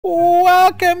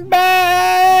Welcome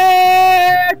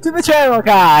back to the channel,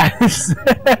 guys.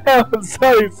 I'm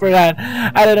sorry for that.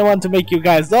 I didn't want to make you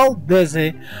guys all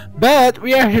dizzy, but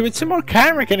we are here with some more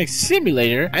car mechanic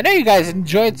simulator. I know you guys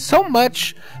enjoyed so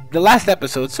much the last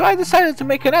episode, so I decided to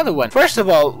make another one. First of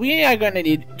all, we are gonna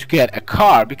need to get a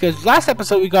car because last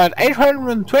episode we got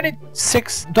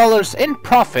 $826 in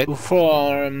profit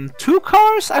from two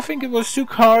cars. I think it was two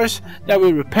cars that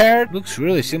we repaired. Looks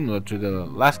really similar to the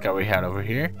last car we had over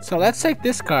here. So let's take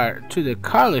this car to the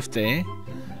car lift.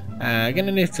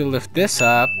 Gonna need to lift this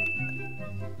up.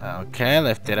 Okay,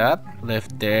 lift it up.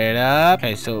 Lift it up.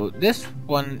 Okay, so this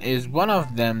one is one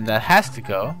of them that has to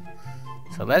go.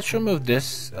 So let's remove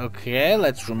this. Okay,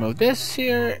 let's remove this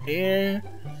here,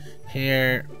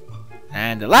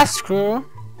 and the last screw.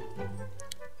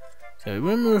 So we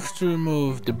have to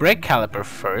remove the brake caliper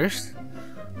first.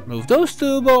 Remove those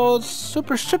two bolts,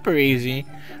 super easy.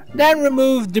 Then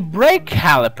remove the brake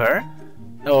caliper,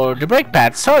 or the brake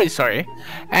pad. Sorry,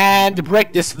 and the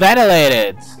brake disc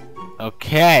ventilated.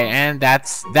 Okay, and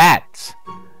that's that.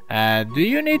 Do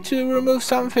you need to remove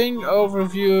something?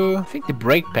 Overview. I think the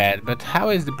brake pad, but how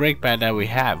is the brake pad that we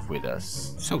have with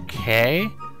us? It's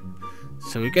okay.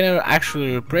 So we're gonna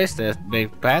actually replace the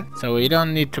brake pad, so we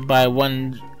don't need to buy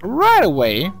one right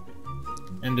away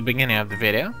in the beginning of the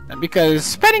video, because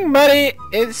spending money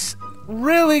is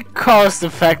really cost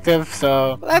effective,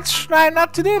 so let's try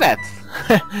not to do that.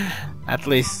 At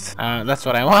least that's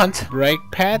what I want. Brake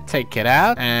pad, take it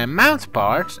out. And mount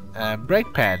part,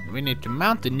 brake pad, we need to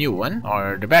mount the new one,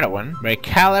 or the better one. Brake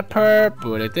caliper,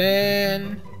 put it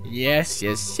in. Yes.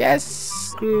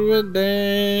 Screw it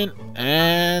in.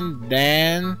 And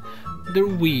then the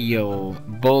wheel.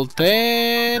 Bolt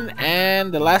in.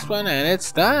 And the last one, and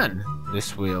it's done.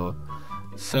 This wheel.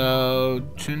 So,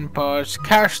 tune parts,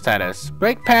 car status.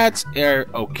 Brake pads are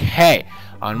okay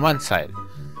on one side.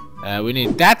 We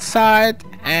need that side,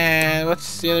 and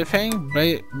what's the other thing?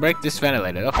 Brake disc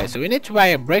ventilated. Okay, so we need to buy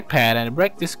a brake pad and a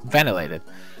brake disc ventilated.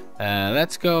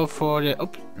 Let's go for the...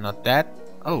 Oh, not that.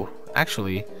 Oh,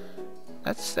 actually,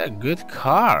 that's a good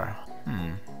car.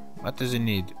 What does it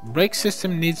need? Brake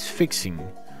system needs fixing.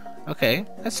 Okay,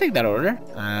 let's take that order.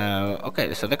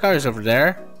 Okay, so the car is over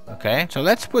there. Okay, so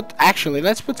let's put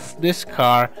this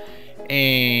car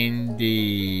in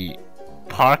the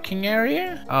parking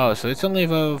area. Oh, so it's only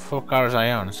for cars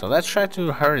I own. So let's try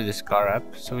to hurry this car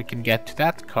up so we can get to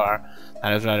that car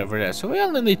that is right over there. So we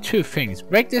only need two things: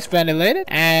 brake disc ventilated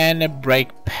and a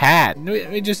brake pad.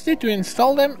 We just need to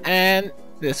install them, and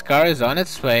this car is on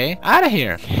its way out of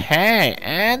here. Okay,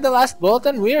 and the last bolt,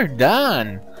 and we're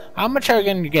done. How much are we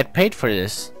going to get paid for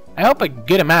this? I hope a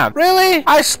good amount. Really?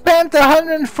 I spent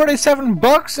 147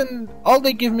 bucks and all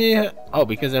they give me... Oh,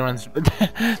 because there's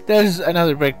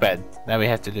another brake pad that we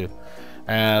have to do.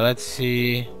 Let's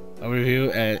see.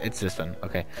 Overview. It's this one.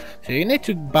 Okay. So you need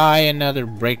to buy another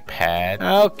brake pad.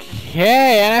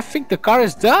 Okay, and I think the car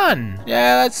is done.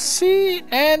 Yeah, let's see.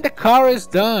 And the car is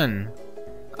done.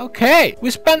 Okay,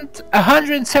 we spent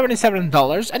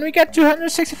 $177 and we got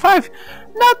 265.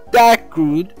 Not that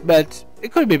good, but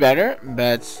it could be better.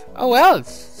 But oh well,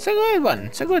 it's a good one.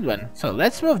 It's a good one. So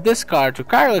let's move this car to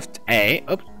car lift A.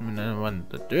 Oops, I don't want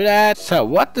to do that. So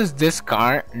what does this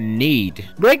car need?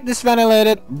 Brake disc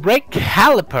ventilated, brake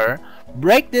caliper,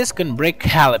 brake disc, and brake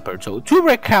caliper. So two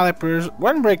brake calipers,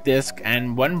 one brake disc,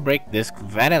 and one brake disc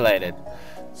ventilated.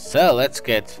 So let's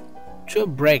get two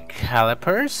brake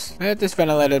calipers, brake disc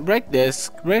ventilated, brake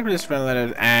disc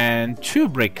ventilated, and two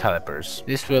brake calipers.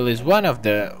 This wheel is one of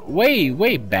the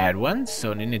way bad ones,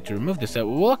 so you need to remove this.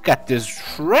 Look at this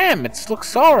rim, it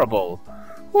looks horrible.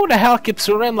 Who the hell keeps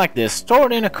a rim like this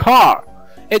stored in a car?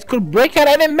 It could break at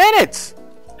any minute,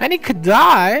 and he could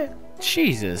die.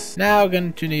 Jesus. Now we're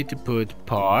going to need to put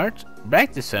part,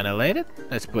 brake disc ventilated.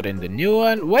 Let's put in the new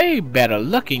one, way better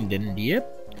looking than the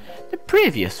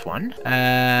previous one.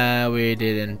 We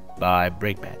didn't buy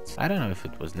brake pads. I don't know if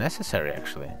it was necessary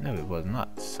actually. No, it was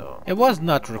not. So it was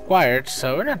not required,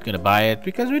 so we're not gonna buy it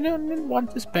because we don't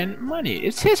want to spend money.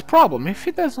 It's his problem. If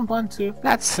he doesn't want to,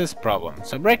 that's his problem.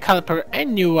 So brake caliper, a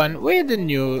new one with the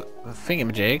new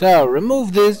thingamajig. So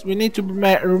remove this. We need to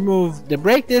remove the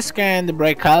brake disc and the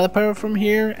brake caliper from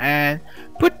here and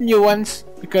put new ones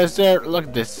because look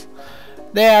at this.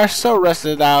 They are so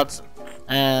rusted out.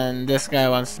 And this guy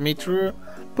wants me to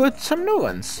put some new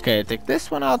ones. Okay, take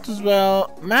this one out as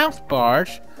well. Mount part.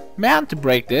 Mount the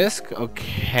brake disc.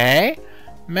 Okay.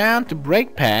 Mount the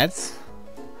brake pads.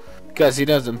 Because he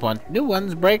doesn't want new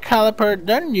ones. Brake caliper,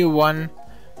 then new one.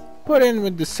 Put in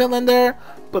with the cylinder.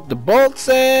 Put the bolts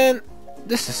in.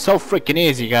 This is so freaking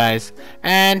easy, guys.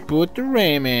 And put the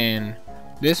rim in.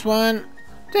 This one.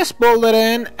 just bolt it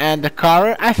in, and the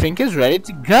car, I think, is ready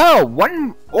to go.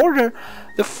 One order,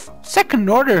 the second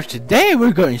order today.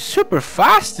 We're going super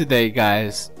fast today,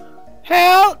 guys.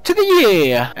 Hell to the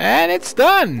yeah! And it's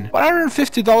done.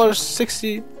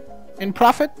 $150.60 in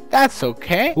profit? That's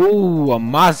okay. Ooh, a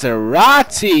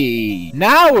Maserati!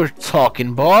 Now we're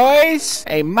talking, boys!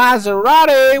 A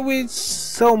Maserati with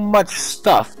so much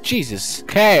stuff. Jesus.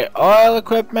 Okay, oil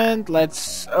equipment.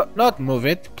 Let's not move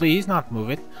it. Please, not move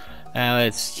it.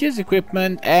 Let's use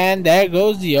equipment, and there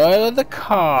goes the oil of the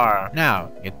car.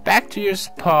 Now, get back to your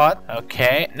spot.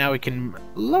 Okay, now we can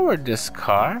lower this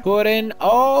car. Put in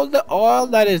all the oil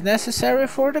that is necessary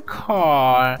for the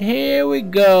car. Here we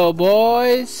go,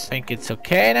 boys. I think it's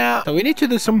okay now. So we need to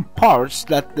do some parts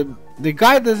that the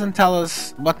guy doesn't tell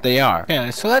us what they are.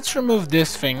 Okay, so let's remove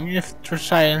this thing to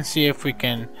try and see if we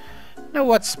can know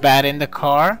what's bad in the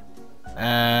car.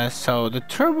 So the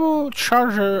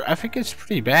turbocharger, I think it's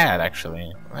pretty bad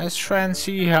actually. Let's try and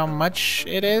see how much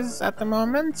it is at the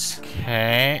moment.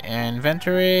 Okay,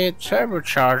 inventory,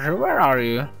 turbocharger, where are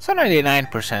you? It's on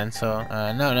 99%, so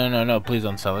no, please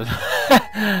don't sell it.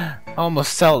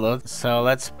 Almost sold it. So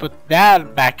let's put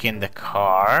that back in the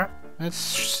car. Let's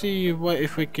see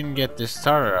if we can get this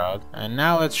starter out. And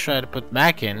now let's try to put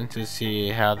back in to see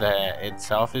how the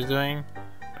itself is doing.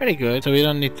 Pretty good, so we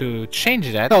don't need to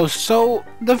change that. So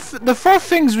the four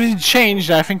things we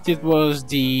changed, I think it was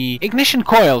the ignition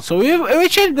coil. So we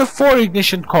changed the 4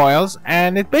 ignition coils,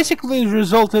 and it basically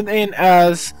resulted in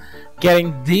us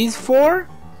getting these 4.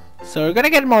 So we're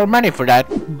gonna get more money for that.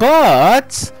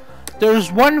 But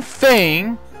there's one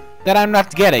thing that I'm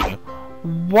not getting.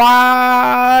 What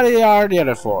are the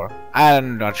other 4?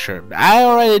 I'm not sure. I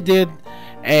already did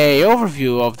a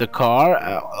overview of the car.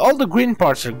 All the green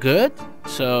parts are good,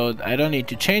 so I don't need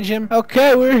to change them.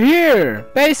 Okay, we're here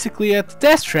basically at the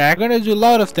test track. We're gonna do a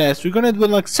lot of tests. We're gonna do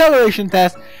an acceleration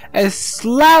test, a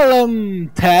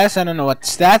slalom test, I don't know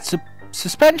what's that,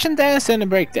 suspension test, and a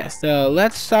brake test. So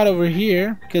let's start over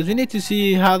here because we need to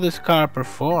see how this car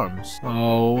performs.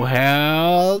 Oh,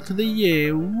 hell to the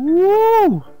yeah.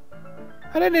 Woo!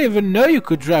 I didn't even know you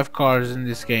could drive cars in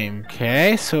this game.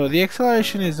 Okay, so the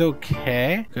acceleration is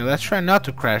okay. Okay, let's try not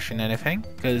to crash in anything,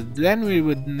 because then we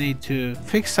would need to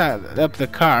fix up the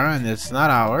car, and it's not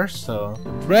ours. So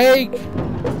brake.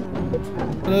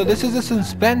 So this is a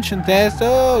suspension test.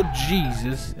 Oh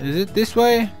Jesus, is it this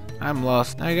way? I'm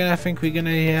lost. I think we're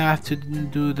gonna have to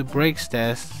do the brakes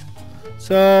test.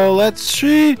 So let's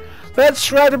see. Let's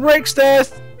try the brakes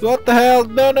test. What the hell?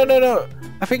 No.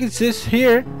 I think it's this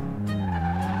here.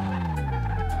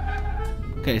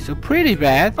 Okay, so pretty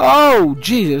bad. Oh,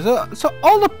 Jesus. So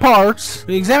all the parts,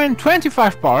 we examined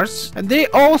 25 parts, and they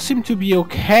all seem to be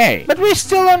okay. But we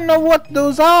still don't know what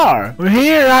those are. We're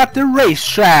here at the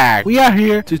racetrack. We are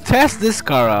here to test this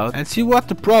car out and see what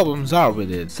the problems are with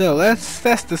it. So let's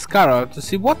test this car out to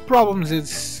see what problems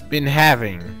it's been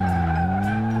having.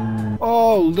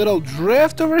 Oh, little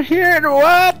drift over here.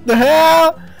 What the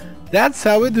hell? That's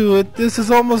how we do it. This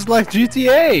is almost like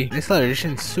GTA. The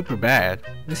acceleration is super bad.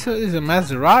 This is a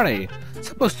Maserati. It's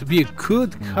supposed to be a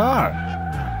good car.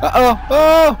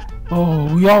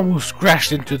 Oh, we almost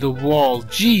crashed into the wall.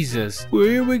 Jesus.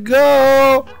 Here we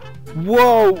go.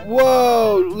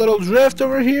 Whoa. Little drift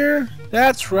over here.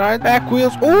 That's right. Back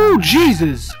wheels. Oh,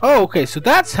 Jesus. Oh, okay. So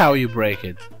that's how you break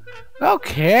it.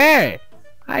 Okay.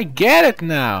 I get it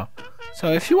now.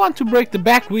 So if you want to break the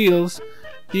back wheels,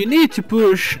 you need to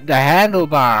push the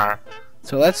handlebar.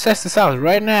 So let's test this out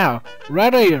right now.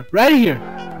 Right here.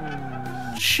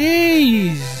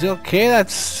 Jeez. Okay,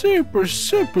 that's super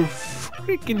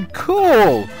freaking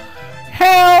cool.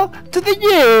 Hell to the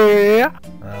yeah.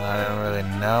 I don't really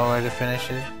know where to finish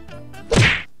it.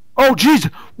 Oh,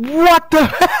 jeez. What the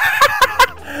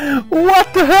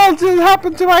What the hell just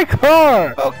happened to my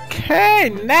car? Okay,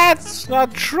 let's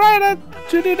not try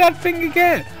to do that thing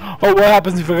again. Oh, what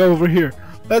happens if I go over here?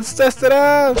 Let's test it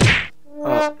out.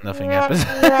 Oh, nothing happens.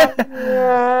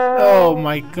 Oh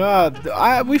my god.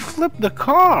 We flipped the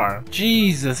car.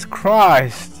 Jesus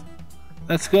Christ.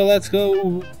 Let's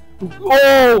go.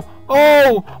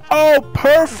 Oh,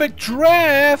 perfect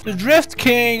drift. The Drift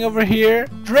King over here.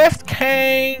 Drift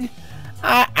King.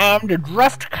 I am the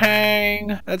Drift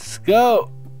King. Let's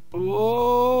go.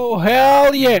 Oh,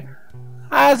 hell yeah.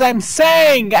 As I'm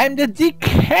saying, I'm the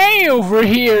DK over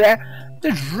here.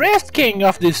 The Drift King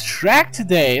of this track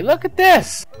today. Look at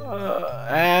this.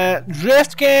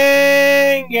 Drift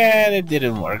King, and it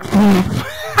didn't work.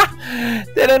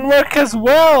 Didn't work as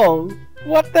well.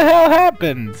 What the hell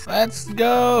happened? Let's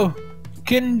go.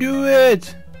 Can do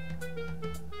it.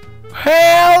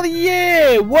 Hell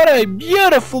yeah! What a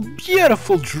beautiful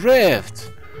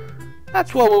drift.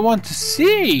 That's what we want to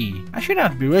see. I should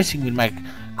not be racing with my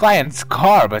client's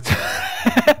car, but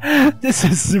this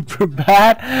is super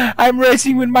bad. I'm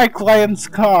racing with my client's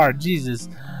car. Jesus.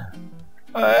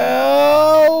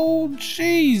 Oh,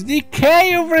 jeez.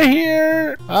 Decay over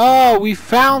here. Oh, we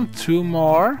found 2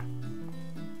 more,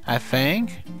 I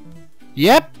think.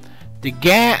 Yep. The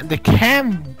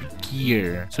cam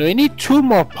gear. So we need 2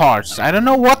 more parts. I don't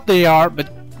know what they are, but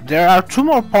there are 2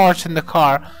 more parts in the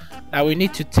car that we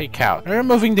need to take out. We're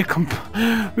removing the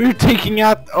we're taking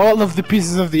out all of the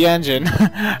pieces of the engine.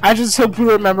 I just hope we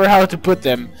remember how to put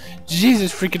them.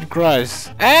 Jesus freaking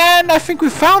Christ. And I think we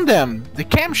found them. The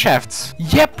camshafts.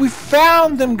 Yep, we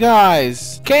found them,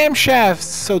 guys. Camshafts.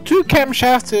 So 2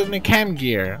 camshafts and a cam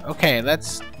gear. Okay,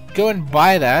 let's go and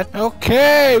buy that.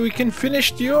 Okay, we can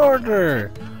finish the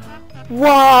order.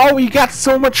 Wow, we got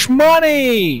so much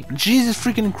money! Jesus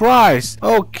freaking Christ.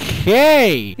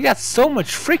 Okay, we got so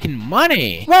much freaking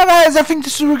money. Well guys, I think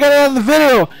this is where we're gonna end the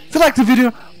video. If you liked the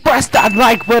video, press that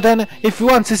like button if you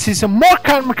want to see some more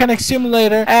Car Mechanic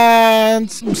Simulator,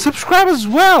 and subscribe as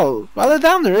well while it's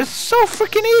down there. It's so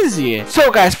freaking easy.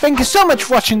 So guys, thank you so much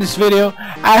for watching this video.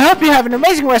 I hope you have an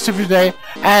amazing rest of your day,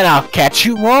 and I'll catch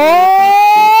you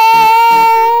all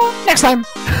next time.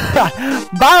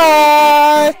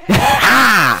 Bye.